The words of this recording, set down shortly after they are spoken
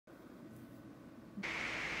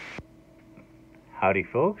Howdy,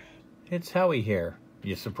 folks. It's Howie here.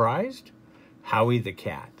 You surprised? Howie the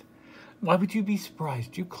cat. Why would you be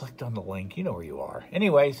surprised? You clicked on the link. You know where you are.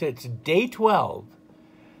 Anyways, it's day 12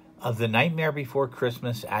 of the Nightmare Before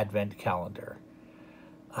Christmas Advent Calendar.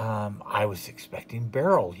 I was expecting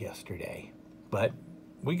Beryl yesterday, but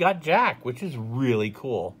we got Jack, which is really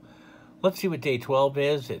cool. Let's see what day 12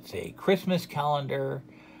 is. It's a Christmas calendar.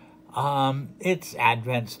 It's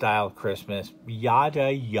Advent-style Christmas,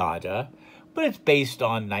 yada, yada. But it's based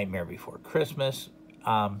on Nightmare Before Christmas,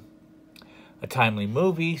 a timely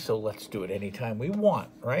movie, so let's do it anytime we want,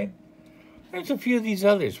 right? There's a few of these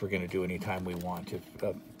others we're going to do anytime we want.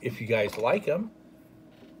 If you guys like them,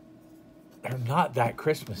 they're not that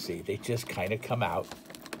Christmassy. They just kind of come out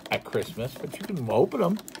at Christmas, but you can open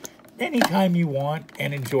them anytime you want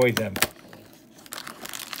and enjoy them.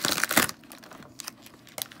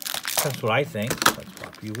 That's what I think. Let's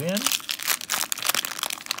pop you in.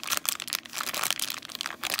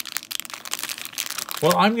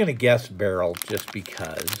 Well, I'm going to guess Beryl just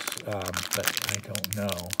because, but I don't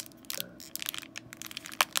know.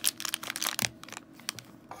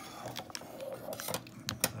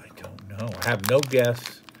 I have no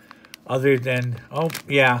guess other than, oh,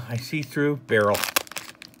 yeah, I see through Beryl.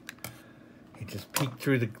 He just peeked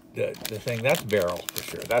through the thing. That's Beryl for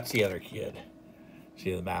sure. That's the other kid.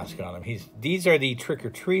 See the mask on him. These are the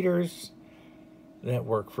trick-or-treaters that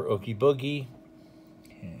work for Oogie Boogie.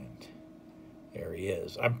 And there he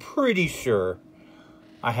is. I'm pretty sure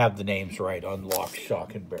I have the names right on Lock,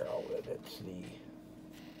 Shock, and Barrel. It's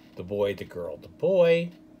the boy, the girl, the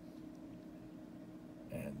boy.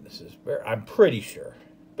 And this is Beryl. I'm pretty sure.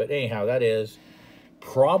 But anyhow, that is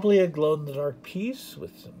probably a glow-in-the-dark piece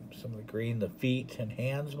with some of the green. The feet and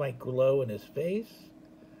hands might glow in his face.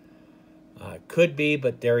 Could be,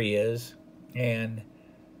 but there he is. And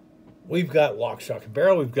we've got Lock, Shock, and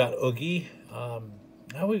Barrel. We've got Oogie.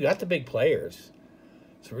 Now we've got the big players.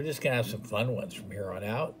 So we're just going to have some fun ones from here on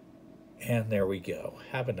out. And there we go.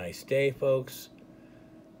 Have a nice day, folks.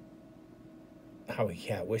 Howie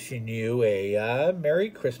Cat wishing you a Merry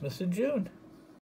Christmas in June.